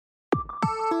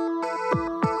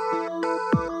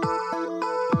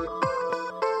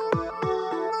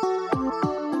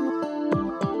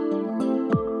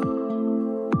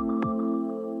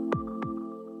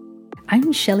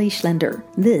I'm Shelley Schlender.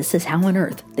 This is How on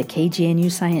Earth, the KGNU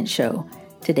Science Show.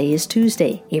 Today is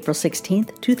Tuesday, April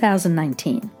 16th,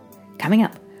 2019. Coming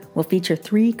up, we'll feature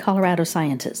 3 Colorado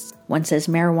scientists. One says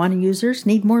marijuana users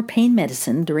need more pain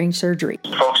medicine during surgery.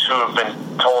 Folks who have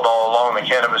been told all along that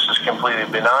cannabis is completely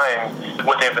benign,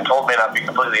 what they've been told may not be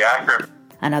completely accurate.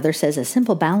 Another says a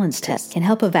simple balance test can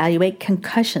help evaluate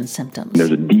concussion symptoms.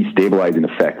 There's a destabilizing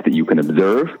effect that you can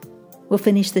observe. We'll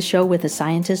finish the show with a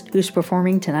scientist who's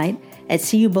performing tonight at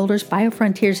CU Boulder's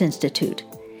BioFrontiers Institute.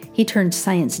 He turned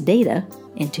science data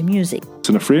into music. It's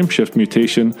in a frame shift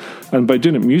mutation, and by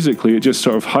doing it musically, it just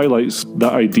sort of highlights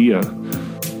that idea.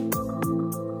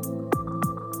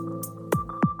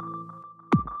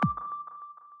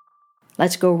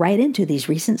 Let's go right into these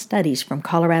recent studies from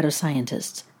Colorado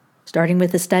scientists, starting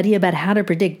with a study about how to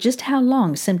predict just how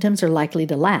long symptoms are likely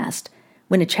to last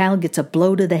when a child gets a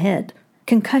blow to the head.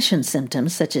 Concussion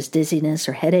symptoms, such as dizziness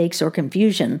or headaches or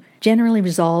confusion, generally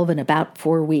resolve in about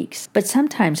 4 weeks, but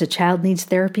sometimes a child needs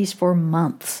therapies for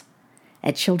months.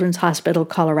 At Children's Hospital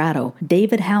Colorado,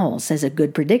 David Howell says a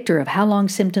good predictor of how long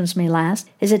symptoms may last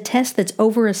is a test that's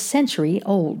over a century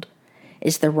old.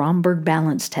 It's the Romberg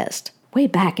Balance Test. Way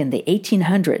back in the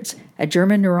 1800s, a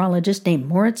German neurologist named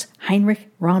Moritz Heinrich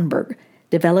Romberg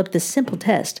developed this simple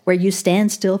test where you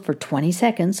stand still for 20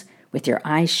 seconds with your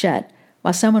eyes shut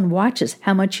while someone watches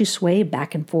how much you sway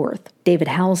back and forth. David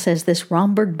Howell says this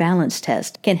Romberg Balance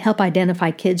Test can help identify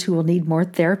kids who will need more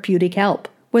therapeutic help,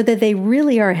 whether they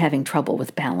really are having trouble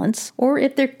with balance or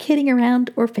if they're kidding around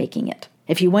or faking it.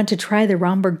 If you want to try the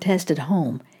Romberg test at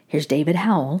home, here's David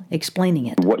Howell explaining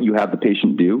it. What you have the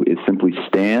patient do is simply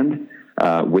stand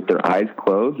with their eyes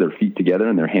closed, their feet together,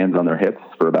 and their hands on their hips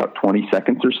for about 20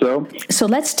 seconds or so. So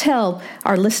let's tell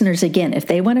our listeners again, if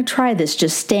they want to try this,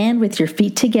 just stand with your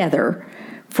feet together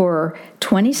for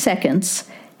 20 seconds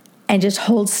and just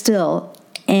hold still.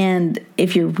 And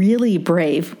if you're really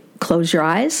brave, close your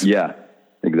eyes. Yeah,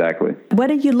 exactly.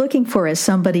 What are you looking for as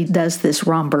somebody does this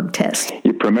Romberg test?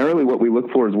 Yeah, primarily what we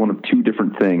look for is one of 2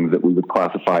 different things that we would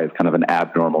classify as kind of an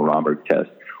abnormal Romberg test.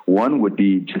 One would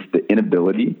be just the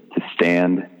inability to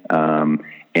stand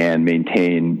and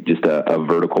maintain just a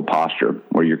vertical posture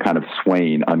where you're kind of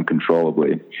swaying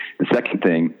uncontrollably. The second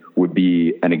thing would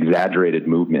be an exaggerated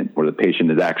movement where the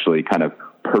patient is actually kind of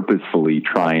purposefully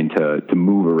trying to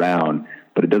move around,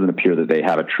 but it doesn't appear that they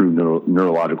have a true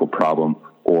neurological problem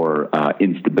or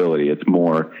instability. It's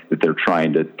more that they're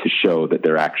trying to show that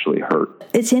they're actually hurt.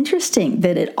 It's interesting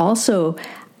that it also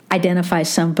identifies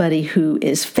somebody who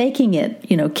is faking it,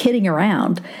 kidding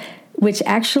around, which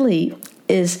actually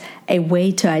is a way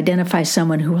to identify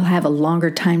someone who will have a longer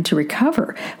time to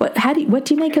recover. What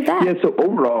do you make of that? Yeah, so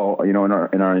overall, in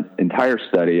our entire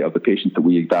study of the patients that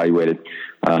we evaluated,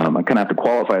 I kind of have to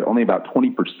qualify it, only about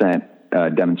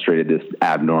 20% demonstrated this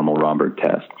abnormal Romberg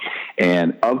test.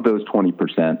 And of those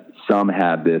 20%, some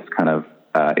had this kind of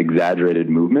exaggerated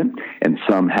movement, and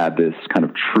some had this kind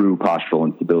of true postural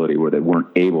instability where they weren't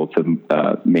able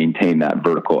to maintain that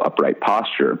vertical upright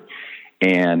posture.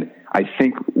 And I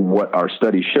think what our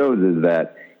study shows is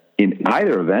that in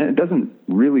either event, it doesn't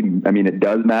really, it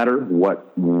does matter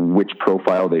which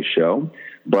profile they show,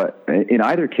 but in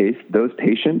either case, those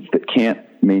patients that can't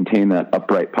maintain that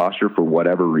upright posture for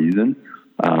whatever reason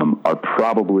are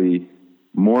probably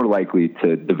more likely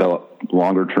to develop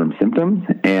longer-term symptoms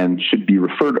and should be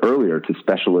referred earlier to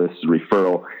specialists,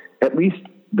 referral. At least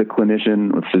the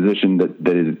clinician or physician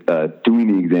that is doing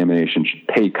the examination should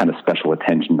pay kind of special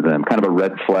attention to them, kind of a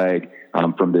red flag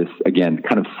from this, again,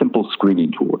 kind of simple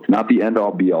screening tool. It's not the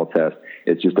end-all, be-all test.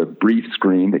 It's just a brief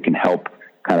screen that can help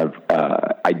kind of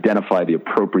identify the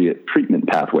appropriate treatment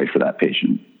pathway for that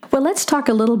patient. Well, let's talk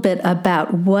a little bit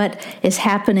about what is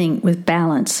happening with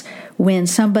balance when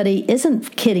somebody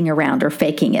isn't kidding around or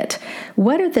faking it.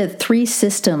 What are the 3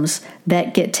 systems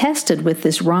that get tested with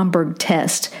this Romberg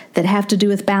test that have to do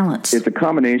with balance? It's a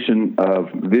combination of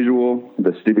visual,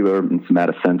 vestibular, and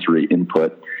somatosensory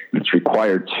input that's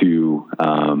required to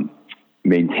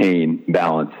maintain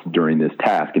balance during this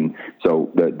task. And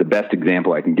so the best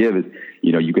example I can give is,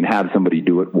 you can have somebody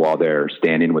do it while they're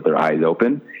standing with their eyes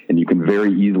open, and you can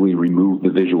very easily remove the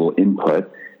visual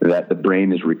input that the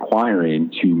brain is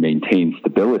requiring to maintain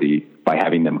stability by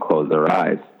having them close their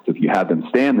eyes. So if you have them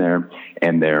stand there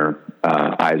and their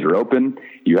eyes are open,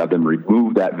 you have them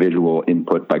remove that visual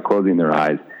input by closing their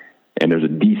eyes, and there's a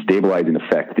destabilizing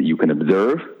effect that you can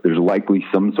observe. There's likely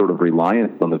some sort of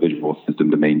reliance on the visual system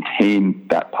to maintain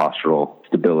that postural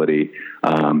stability,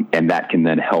 and that can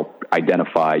then help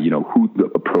identify, who the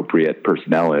appropriate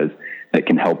personnel is that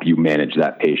can help you manage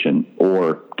that patient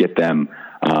or get them,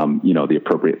 the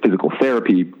appropriate physical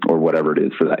therapy or whatever it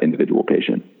is for that individual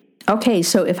patient. Okay,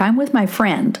 so if I'm with my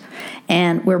friend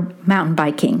and we're mountain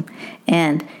biking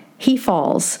and he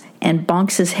falls and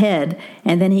bonks his head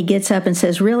and then he gets up and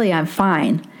says, really, I'm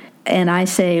fine. And I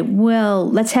say, well,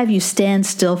 let's have you stand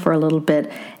still for a little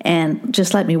bit and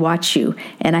just let me watch you.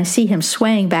 And I see him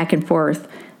swaying back and forth.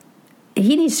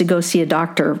 He needs to go see a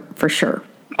doctor for sure.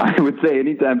 I would say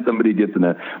anytime somebody gets in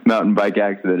a mountain bike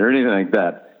accident or anything like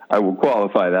that, I will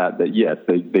qualify that yes,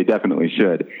 they definitely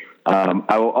should.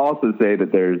 I will also say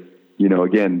that there's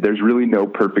really no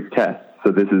perfect test.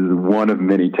 So this is one of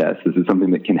many tests. This is something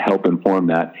that can help inform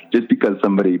that. Just because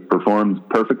somebody performs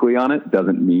perfectly on it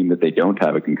doesn't mean that they don't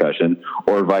have a concussion,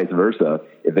 or vice versa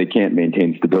if they can't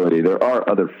maintain stability. There are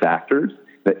other factors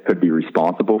that could be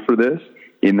responsible for this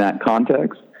in that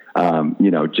context.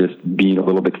 Just being a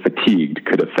little bit fatigued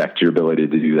could affect your ability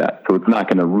to do that. So it's not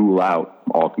going to rule out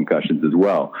all concussions as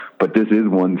well. But this is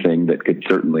one thing that could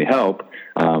certainly help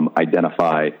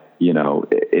identify,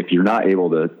 if you're not able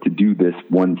to do this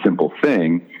one simple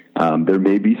thing, there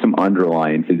may be some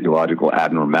underlying physiological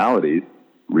abnormalities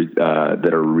that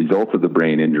are results of the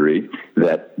brain injury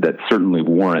that certainly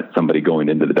warrant somebody going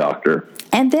into the doctor.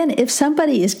 And then if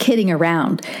somebody is kidding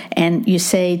around and you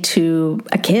say to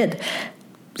a kid,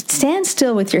 stand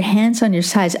still with your hands on your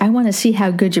sides, I want to see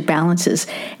how good your balance is.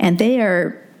 And they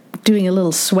are doing a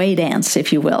little sway dance,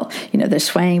 if you will. They're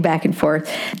swaying back and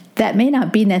forth. That may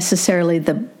not be necessarily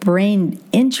the brain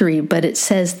injury, but it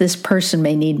says this person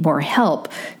may need more help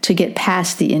to get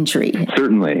past the injury.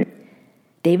 Certainly.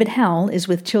 David Howell is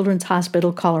with Children's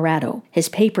Hospital Colorado. His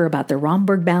paper about the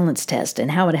Romberg balance test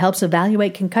and how it helps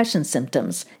evaluate concussion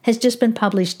symptoms has just been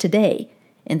published today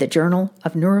in the Journal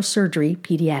of Neurosurgery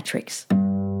Pediatrics.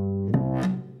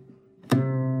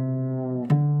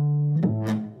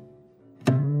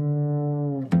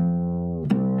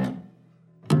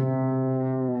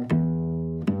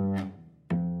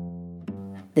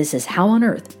 This is How on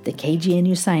Earth, the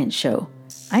KGNU Science Show.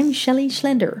 I'm Shelley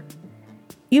Schlender.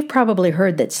 You've probably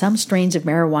heard that some strains of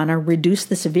marijuana reduce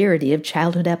the severity of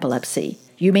childhood epilepsy.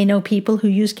 You may know people who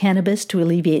use cannabis to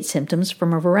alleviate symptoms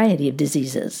from a variety of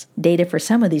diseases. Data for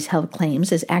some of these health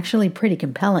claims is actually pretty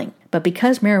compelling. But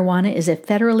because marijuana is a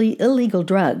federally illegal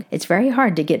drug, it's very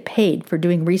hard to get paid for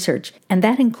doing research, and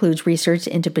that includes research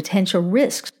into potential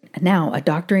risks. Now, a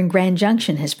doctor in Grand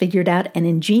Junction has figured out an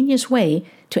ingenious way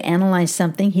to analyze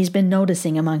something he's been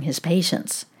noticing among his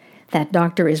patients. That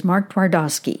doctor is Mark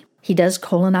Twardowski. He does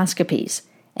colonoscopies,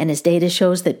 and his data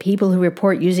shows that people who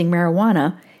report using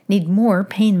marijuana need more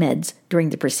pain meds during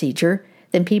the procedure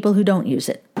than people who don't use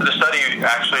it. The study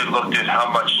actually looked at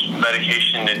how much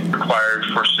medication it required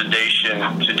for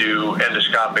sedation to do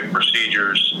endoscopic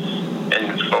procedures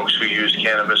in folks who use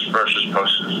cannabis versus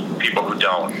people who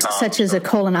don't. Such as a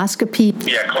colonoscopy?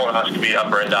 Yeah, colonoscopy,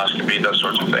 upper endoscopy, those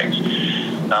sorts of things.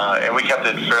 And we kept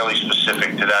it fairly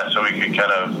specific to that so we could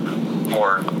kind of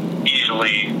more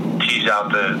easily tease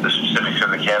out the specifics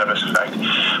of the cannabis effect.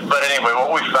 But anyway,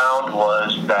 what we found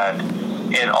was that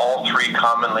in all three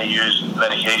commonly used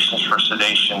medications for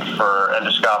sedation for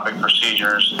endoscopic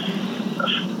procedures,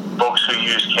 folks who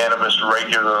use cannabis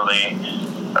regularly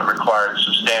required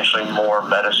substantially more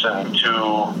medicine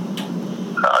to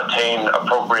attain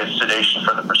appropriate sedation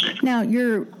for the procedure. Now,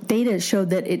 your data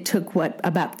showed that it took,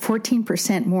 about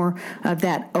 14% more of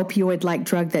that opioid-like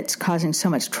drug that's causing so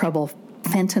much trouble,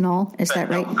 fentanyl, is that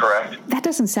right? Correct. That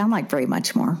doesn't sound like very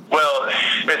much more. Well,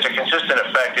 it's a consistent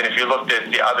effect, and if you looked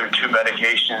at the other two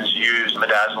medications used,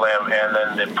 midazolam and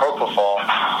then the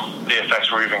propofol, the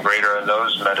effects were even greater in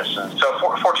those medicines. So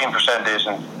 14%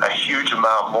 isn't a huge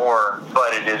amount more,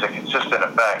 but it is a consistent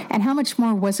effect. And how much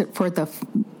more was it for the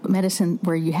medicine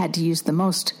where you had to use the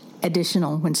most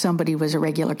additional when somebody was a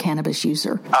regular cannabis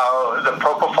user? The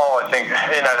propofol, I think,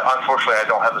 and unfortunately I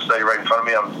don't have the study right in front of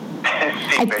me.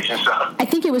 I'm seeing patients. So. I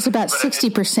think it was about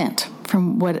 60%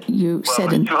 from what you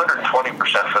said. It was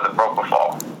 220% for the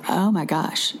propofol. Oh my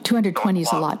gosh, 220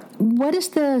 is a lot. What is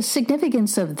the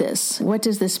significance of this? What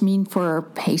does this mean for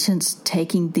patients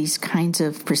taking these kinds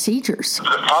of procedures? The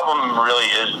problem really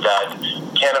is that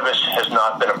cannabis has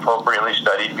not been appropriately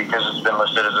studied because it's been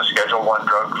listed as a Schedule I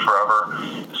drug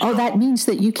forever. Oh, that means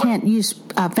that you can't use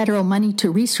federal money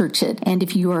to research it. And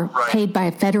if you are paid by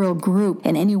a federal group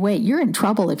in any way, you're in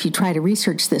trouble if you try to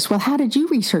research this. Well, how did you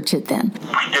research it then?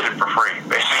 We did it for free,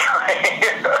 basically.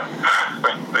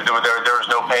 There was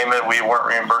no payment. We weren't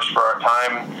reimbursed for our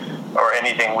time or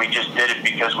anything. We just did it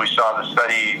because we saw the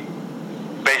study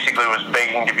basically was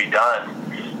begging to be done.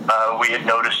 We had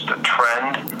noticed a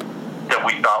trend that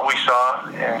we thought we saw,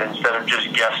 and instead of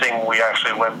just guessing, we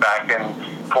actually went back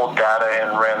and pulled data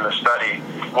and ran the study.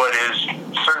 What is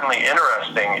certainly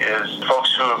interesting is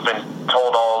folks who have been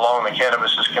told all along that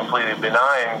cannabis is completely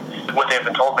benign, what they've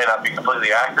been told may not be completely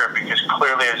accurate, because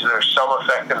clearly there's some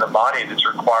effect in the body that's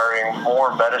requiring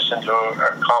more medicine to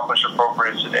accomplish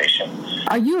appropriate sedation.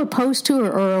 Are you opposed to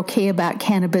or okay about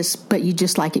cannabis, but you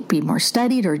just like it be more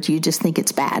studied, or do you just think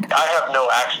it's bad? I have no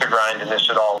axe to grind in this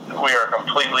at all. We are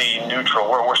completely neutral.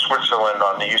 We're Switzerland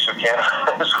on the use of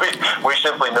cannabis. We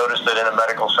simply noticed that in a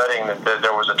medical setting that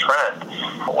there was a trend.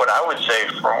 What I would say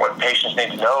from what patients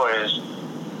need to know is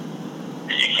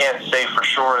you can't say for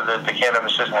sure that the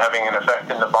cannabis isn't having an effect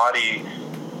in the body,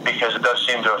 because it does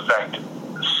seem to affect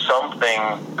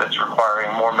something that's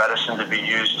requiring more medicine to be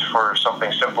used for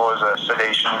something simple as a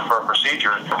sedation for a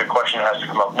procedure. The question that has to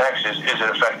come up next is it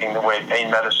affecting the way pain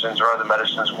medicines or other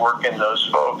medicines work in those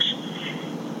folks?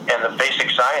 And the basic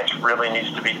science really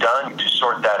needs to be done to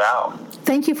sort that out.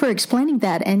 Thank you for explaining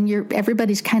that. And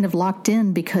everybody's kind of locked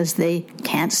in because they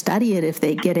can't study it if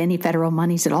they get any federal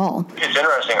monies at all. It's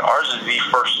interesting. Ours is the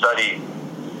first study,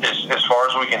 as far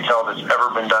as we can tell, that's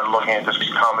ever been done looking at these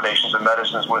combinations of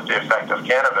medicines with the effect of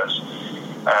cannabis.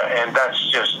 And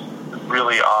that's just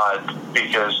really odd,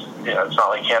 because it's not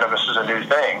like cannabis is a new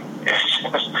thing. It's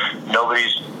just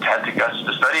nobody's had the guts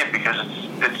to study it because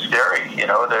it's scary.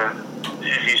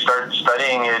 If you start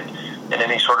studying it in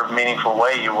any sort of meaningful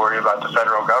way, you worry about the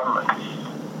federal government.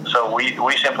 So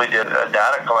we simply did a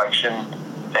data collection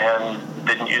and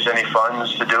didn't use any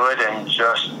funds to do it, and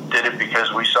just did it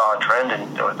because we saw a trend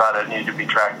and we thought it needed to be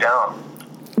tracked down.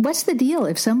 What's the deal?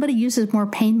 If somebody uses more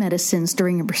pain medicines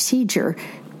during a procedure,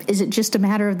 is it just a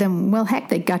matter of them, well, heck,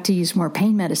 they got to use more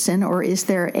pain medicine, or is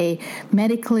there a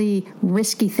medically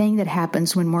risky thing that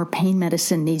happens when more pain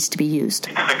medicine needs to be used?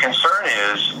 The concern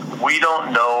is we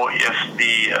don't know if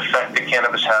the effect that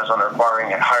cannabis has on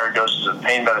requiring higher doses of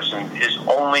pain medicine is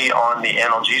only on the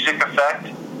analgesic effect,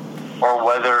 or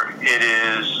whether it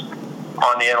is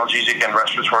on the analgesic and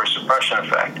respiratory suppression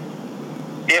effect.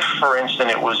 If, for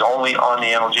instance, it was only on the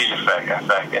analgesic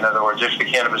effect, in other words, if the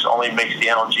cannabis only makes the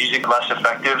analgesic less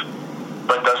effective,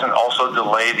 but doesn't also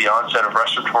delay the onset of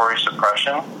respiratory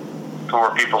suppression to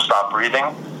where people stop breathing,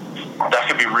 that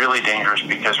could be really dangerous,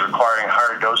 because requiring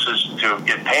higher doses to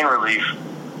get pain relief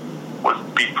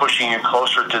would be pushing you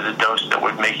closer to the dose that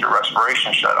would make your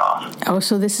respiration shut off. Oh,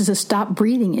 so this is a stop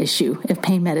breathing issue if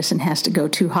pain medicine has to go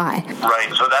too high.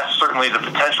 Right, so that's certainly the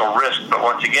potential risk, but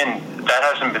once again, that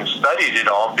hasn't been studied at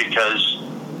all, because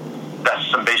that's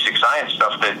some basic science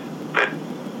stuff that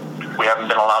we haven't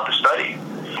been allowed to study.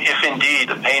 If indeed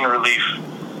the pain relief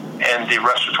and the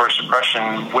respiratory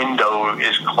suppression window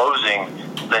is closing,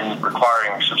 then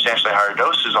requiring substantially higher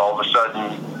doses all of a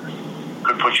sudden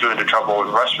could put you into trouble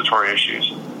with respiratory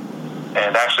issues.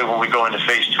 And actually, when we go into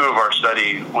phase 2 of our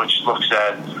study, which looks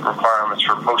at requirements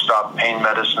for post-op pain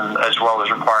medicine, as well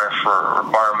as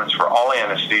requirements for all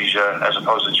anesthesia, as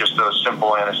opposed to just those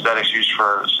simple anesthetics used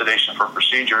for sedation for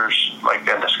procedures, like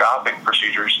endoscopic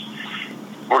procedures,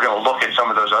 we're going to look at some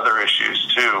of those other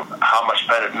issues too. How much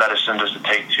medicine does it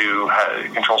take to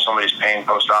control somebody's pain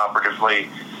post-operatively?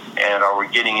 And are we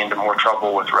getting into more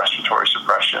trouble with respiratory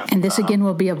suppression? And this, again,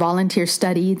 will be a volunteer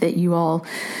study that you all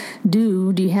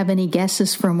do. Do you have any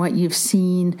guesses from what you've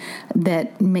seen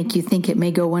that make you think it may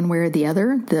go one way or the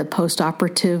other, the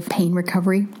post-operative pain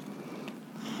recovery?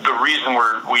 The reason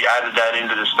we added that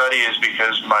into the study is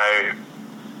because my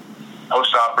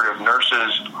post-operative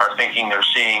nurses are thinking they're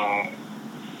seeing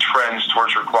trends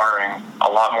towards requiring a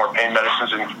lot more pain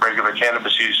medicines than regular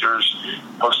cannabis users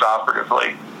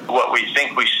post-operatively. What we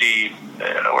think we see,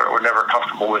 we're never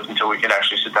comfortable with until we can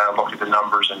actually sit down and look at the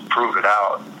numbers and prove it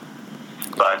out.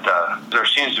 But there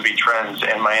seems to be trends,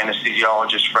 and my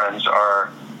anesthesiologist friends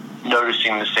are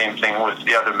noticing the same thing with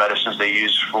the other medicines they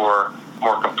use for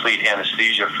more complete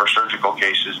anesthesia for surgical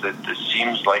cases, that it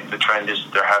seems like the trend is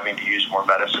they're having to use more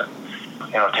medicine.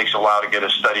 It takes a while to get a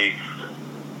study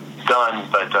done,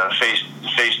 but phase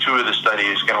 2 of the study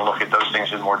is going to look at those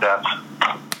things in more depth.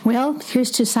 Well,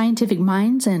 here's to scientific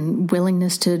minds and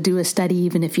willingness to do a study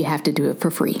even if you have to do it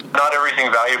for free. Not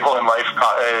everything valuable in life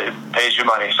pays you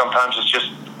money. Sometimes it's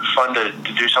just fun to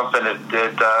do something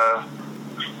that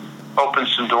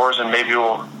opens some doors and maybe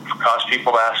will cause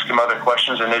people to ask him other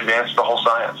questions and advance the whole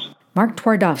science. Mark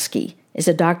Twardowski is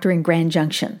a doctor in Grand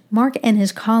Junction. Mark and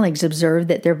his colleagues observed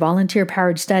that their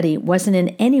volunteer-powered study wasn't in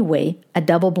any way a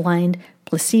double-blind,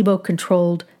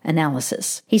 placebo-controlled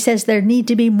analysis. He says there need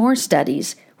to be more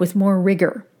studies with more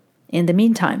rigor. In the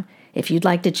meantime, if you'd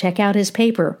like to check out his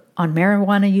paper on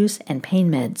marijuana use and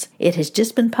pain meds, it has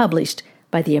just been published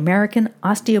by the American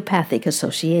Osteopathic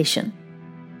Association.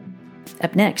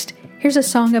 Up next, here's a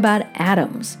song about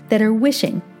atoms that are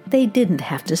wishing they didn't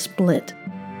have to split.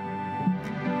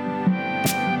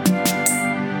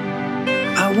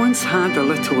 I once had a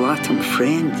little atom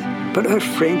friend, but our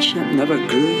friendship never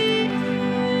grew.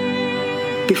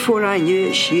 Before I knew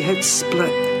it, she had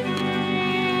split,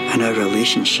 and our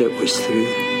relationship was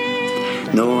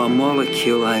through. No, a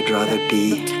molecule I'd rather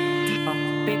be,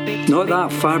 not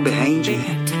that far behind you,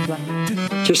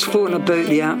 just floating about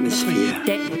the atmosphere,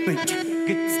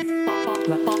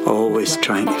 always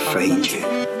trying to find you.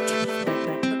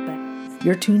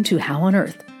 You're tuned to How on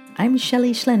Earth. I'm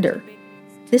Shelley Schlender.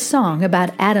 This song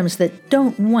about atoms that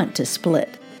don't want to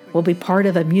split will be part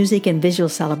of a music and visual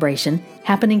celebration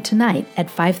happening tonight at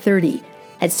 5:30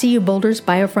 at CU Boulder's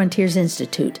BioFrontiers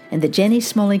Institute in the Jenny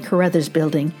Smoley Carruthers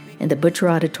Building in the Butcher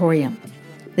Auditorium.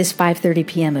 This 5:30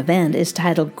 p.m. event is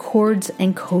titled Chords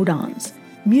and Codons,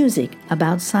 Music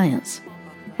About Science.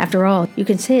 After all, you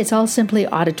can say it's all simply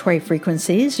auditory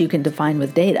frequencies you can define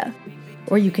with data,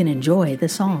 or you can enjoy the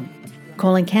song.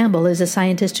 Colin Campbell is a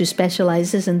scientist who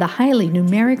specializes in the highly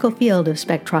numerical field of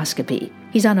spectroscopy.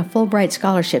 He's on a Fulbright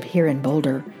scholarship here in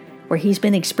Boulder, where he's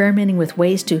been experimenting with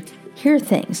ways to hear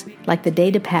things like the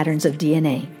data patterns of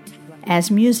DNA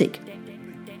as music.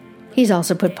 He's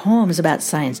also put poems about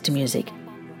science to music.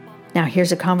 Now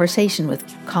here's a conversation with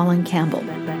Colin Campbell.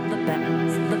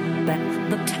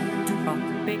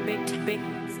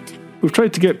 We've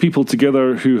tried to get people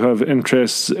together who have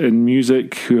interests in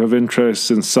music, who have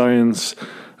interests in science,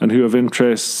 and who have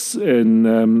interests in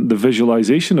the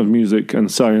visualization of music and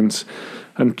science.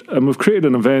 And we've created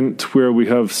an event where we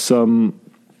have some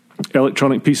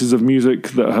electronic pieces of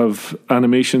music that have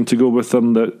animation to go with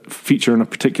them that feature in a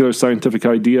particular scientific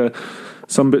idea,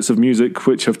 some bits of music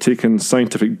which have taken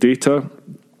scientific data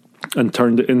and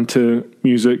turned it into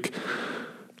music.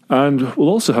 And we'll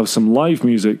also have some live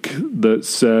music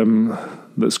that's going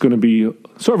to be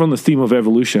sort of on the theme of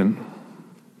evolution.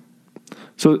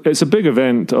 So it's a big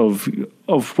event of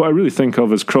what I really think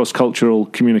of as cross-cultural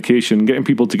communication, getting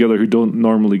people together who don't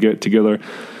normally get together,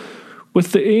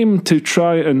 with the aim to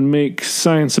try and make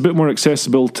science a bit more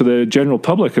accessible to the general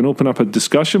public and open up a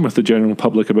discussion with the general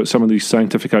public about some of these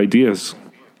scientific ideas.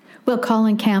 Well,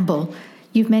 Colin Campbell,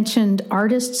 you've mentioned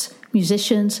artists,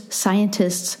 musicians,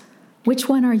 scientists. Which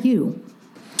one are you?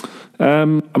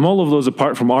 I'm all of those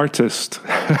apart from artist.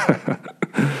 I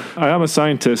am a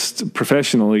scientist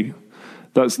professionally.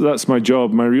 That's my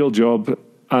job, my real job,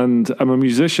 and I'm a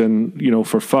musician,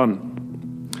 for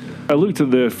fun. I looked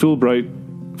at the Fulbright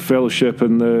Fellowship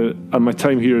and my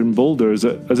time here in Boulder as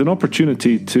an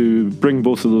opportunity to bring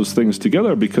both of those things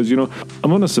together because,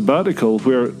 I'm on a sabbatical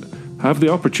where I have the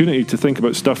opportunity to think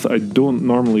about stuff that I don't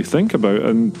normally think about,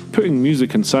 and putting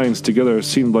music and science together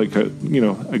seemed like a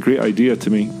great idea to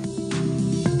me.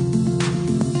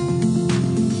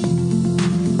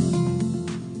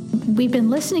 We've been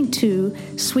listening to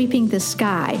Sweeping the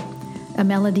Sky, a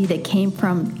melody that came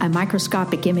from a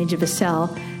microscopic image of a cell,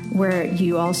 where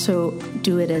you also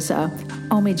do it as a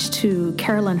homage to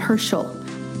Caroline Herschel.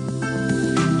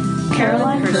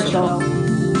 Caroline Herschel,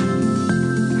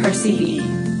 her CD.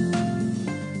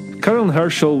 Caroline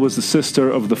Herschel was the sister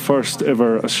of the first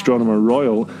ever astronomer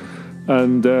royal,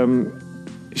 and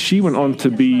she went on to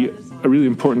be a really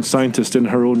important scientist in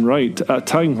her own right at a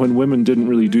time when women didn't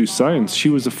really do science. She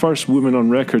was the first woman on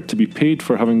record to be paid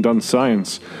for having done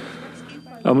science.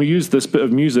 And we used this bit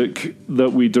of music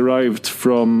that we derived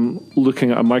from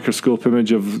looking at a microscope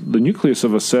image of the nucleus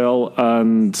of a cell,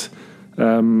 and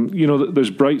there's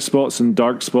bright spots and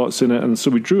dark spots in it, and so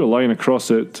we drew a line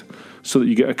across it so that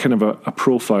you get a kind of a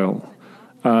profile.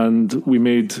 And we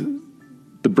made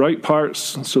the bright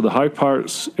parts, so the high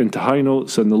parts, into high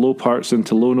notes and the low parts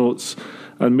into low notes,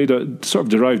 and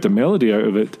derived a melody out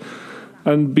of it.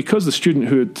 And because the student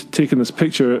who had taken this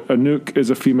picture, Anouk, is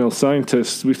a female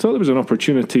scientist, we thought there was an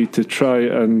opportunity to try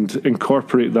and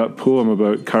incorporate that poem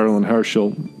about Caroline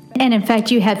Herschel. And in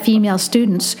fact, you have female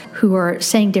students who are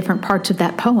saying different parts of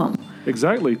that poem.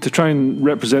 Exactly, to try and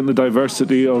represent the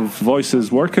diversity of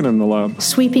voices working in the lab.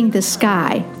 Sweeping the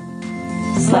Sky.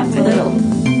 Slept a little.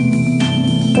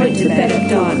 Went to bed at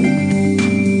dawn.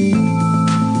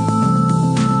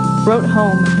 Wrote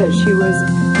home that she was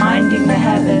minding the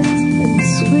heavens and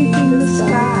sweeping the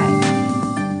sky.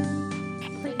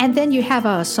 And then you have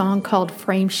a song called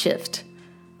Frame Shift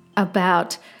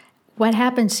about what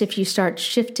happens if you start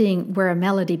shifting where a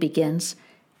melody begins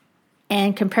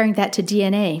and comparing that to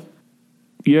DNA.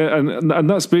 Yeah, and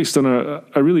that's based on a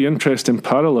really interesting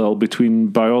parallel between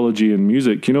biology and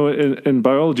music. In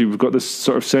biology, we've got this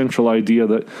sort of central idea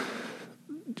that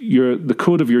the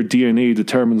code of your DNA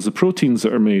determines the proteins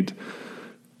that are made.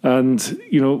 And,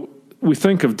 we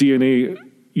think of DNA,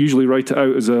 usually write it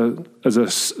out as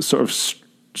a sort of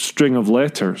string of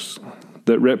letters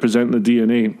that represent the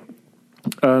DNA.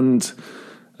 And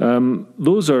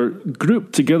those are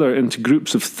grouped together into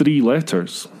groups of 3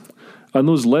 letters. And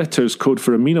those letters code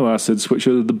for amino acids, which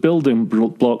are the building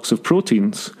blocks of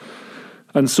proteins.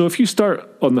 And so if you start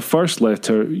on the first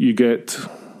letter, you get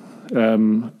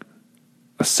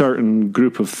a certain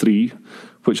group of 3,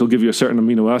 which will give you a certain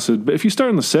amino acid. But if you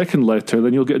start on the second letter,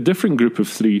 then you'll get a different group of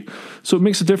 3. So it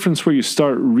makes a difference where you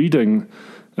start reading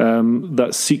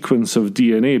that sequence of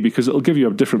DNA, because it'll give you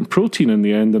a different protein in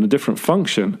the end and a different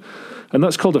function. And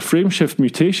that's called a frameshift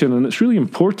mutation, and it's really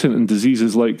important in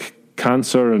diseases like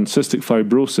cancer and cystic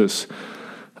fibrosis.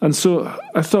 And so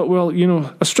I thought, well,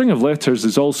 a string of letters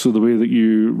is also the way that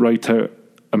you write out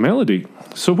a melody.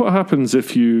 So what happens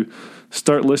if you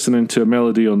start listening to a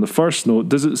melody on the first note?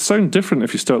 Does it sound different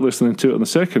if you start listening to it on the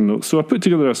second note? So I put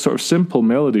together a sort of simple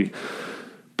melody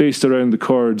based around the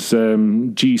chords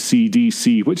G, C, D,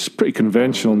 C, which is pretty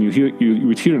conventional. And you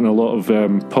would hear it in a lot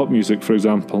of pop music, for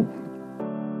example.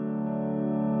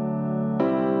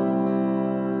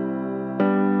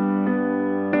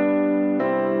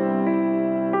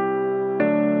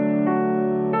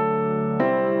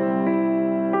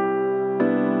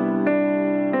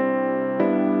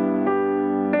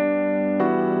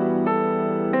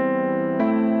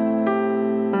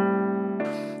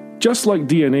 Just like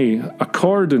DNA, a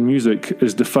chord in music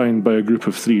is defined by a group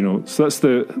of 3 notes. That's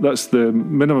the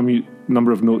minimum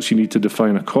number of notes you need to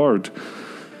define a chord.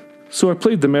 So I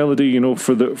played the melody,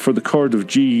 for the chord of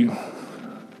G.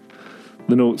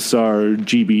 The notes are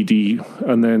G, B, D,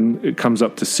 and then it comes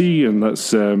up to C, and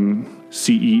that's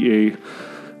C, E, A.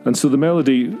 And so the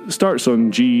melody starts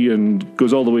on G and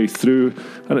goes all the way through,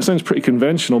 and it sounds pretty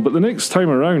conventional. But the next time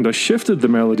around, I shifted the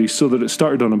melody so that it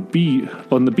started on the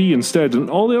B instead, and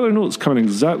all the other notes come in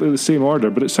exactly the same order,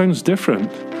 but it sounds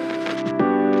different.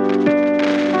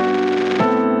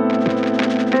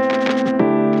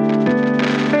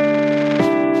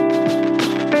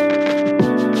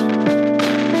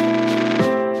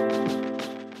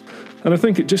 And I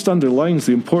think it just underlines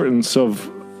the importance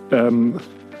of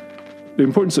the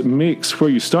importance it makes where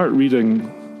you start reading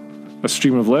a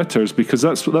stream of letters, because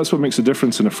that's what makes a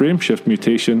difference in a frameshift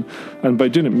mutation. And by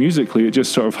doing it musically, it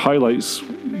just sort of highlights,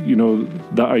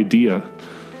 that idea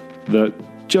that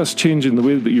just changing the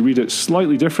way that you read it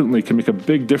slightly differently can make a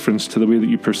big difference to the way that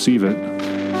you perceive it.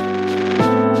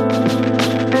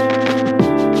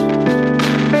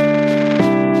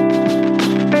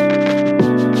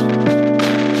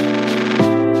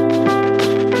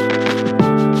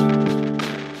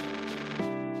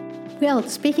 Well,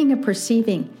 speaking of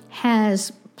perceiving,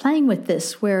 has playing with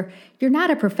this where you're not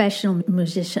a professional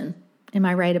musician. Am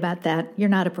I right about that? You're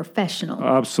not a professional.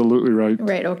 Absolutely right.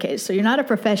 Right, okay. So you're not a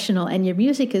professional, and your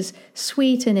music is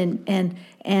sweet and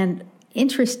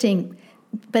interesting,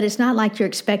 but it's not like you're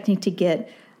expecting to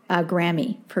get a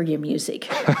Grammy for your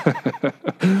music.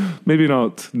 Maybe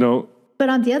not, no. But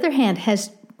on the other hand,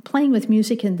 has playing with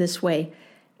music in this way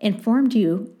informed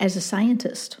you as a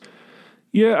scientist?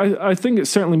 Yeah, I think it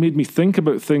certainly made me think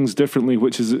about things differently,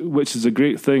 which is a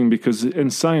great thing, because in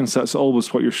science that's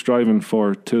always what you're striving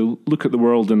for, to look at the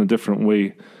world in a different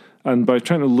way. And by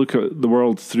trying to look at the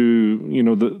world through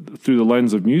the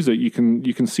lens of music, you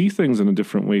can see things in a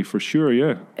different way, for sure.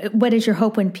 Yeah. What is your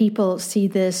hope when people see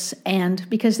this? And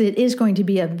because it is going to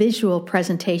be a visual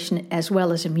presentation as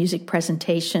well as a music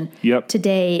presentation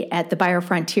today at the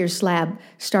BioFrontiers Lab,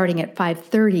 starting at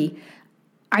 5:30.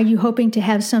 Are you hoping to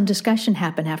have some discussion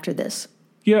happen after this?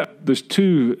 Yeah, there's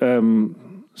 2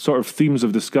 sort of themes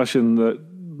of discussion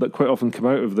that quite often come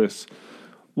out of this.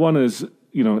 One is,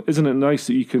 isn't it nice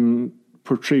that you can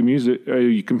portray music,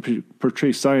 you can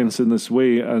portray science in this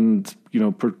way, and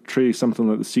portray something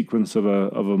like the sequence of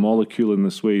a molecule in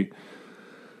this way?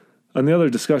 And the other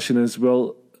discussion is,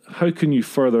 well, how can you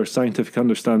further scientific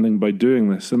understanding by doing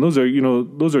this? And those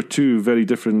are 2 very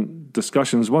different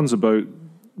discussions. One's about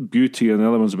beauty and the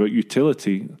other one's about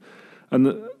utility,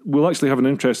 and we'll actually have an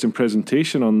interesting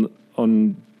presentation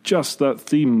on just that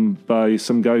theme by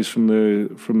some guys from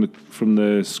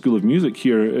the School of Music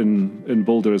here in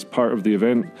Boulder as part of the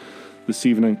event this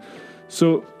evening.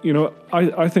 So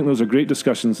I think those are great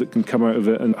discussions that can come out of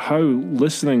it, and how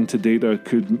listening to data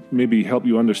could maybe help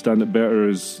you understand it better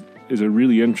is a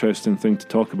really interesting thing to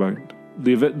talk about.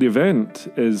 The event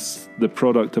is the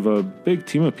product of a big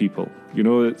team of people.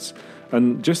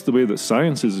 And just the way that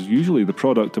science is usually the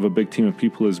product of a big team of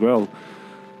people as well.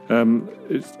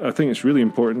 I think it's really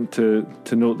important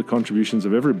to note the contributions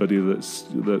of everybody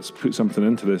that's put something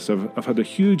into this. I've had a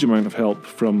huge amount of help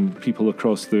from people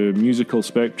across the musical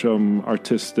spectrum,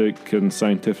 artistic and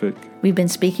scientific. We've been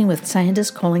speaking with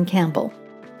scientist Colin Campbell.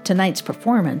 Tonight's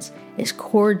performance is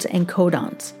Chords and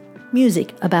Codons,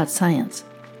 music about science.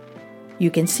 You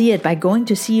can see it by going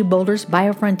to CU Boulder's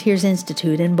BioFrontiers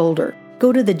Institute in Boulder.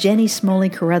 Go to the Jenny Smoley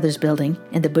Carruthers Building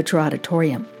in the Butcher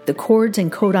Auditorium. The Chords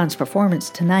and Codons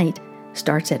performance tonight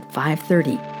starts at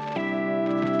 5:30.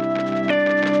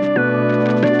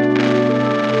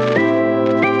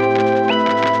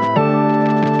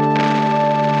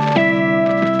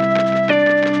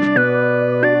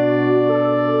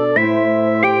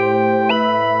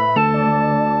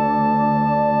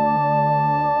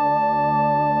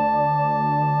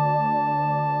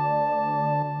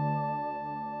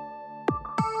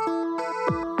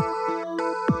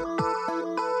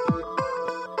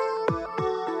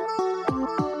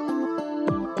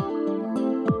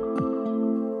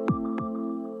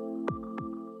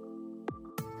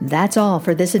 That's all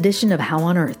for this edition of How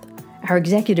on Earth. Our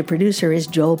executive producer is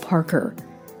Joel Parker.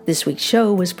 This week's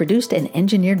show was produced and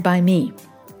engineered by me.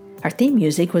 Our theme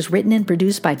music was written and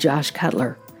produced by Josh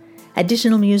Cutler.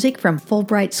 Additional music from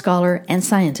Fulbright scholar and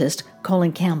scientist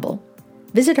Colin Campbell.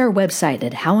 Visit our website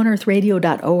at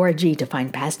howonearthradio.org to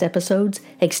find past episodes,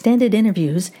 extended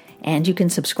interviews, and you can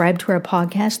subscribe to our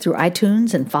podcast through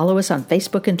iTunes and follow us on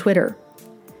Facebook and Twitter.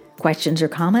 Questions or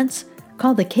comments?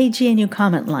 Call the KGNU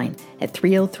comment line at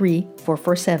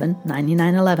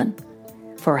 303-447-9911.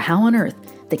 For How on Earth,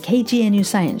 the KGNU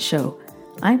Science Show,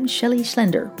 I'm Shelley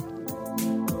Schlender.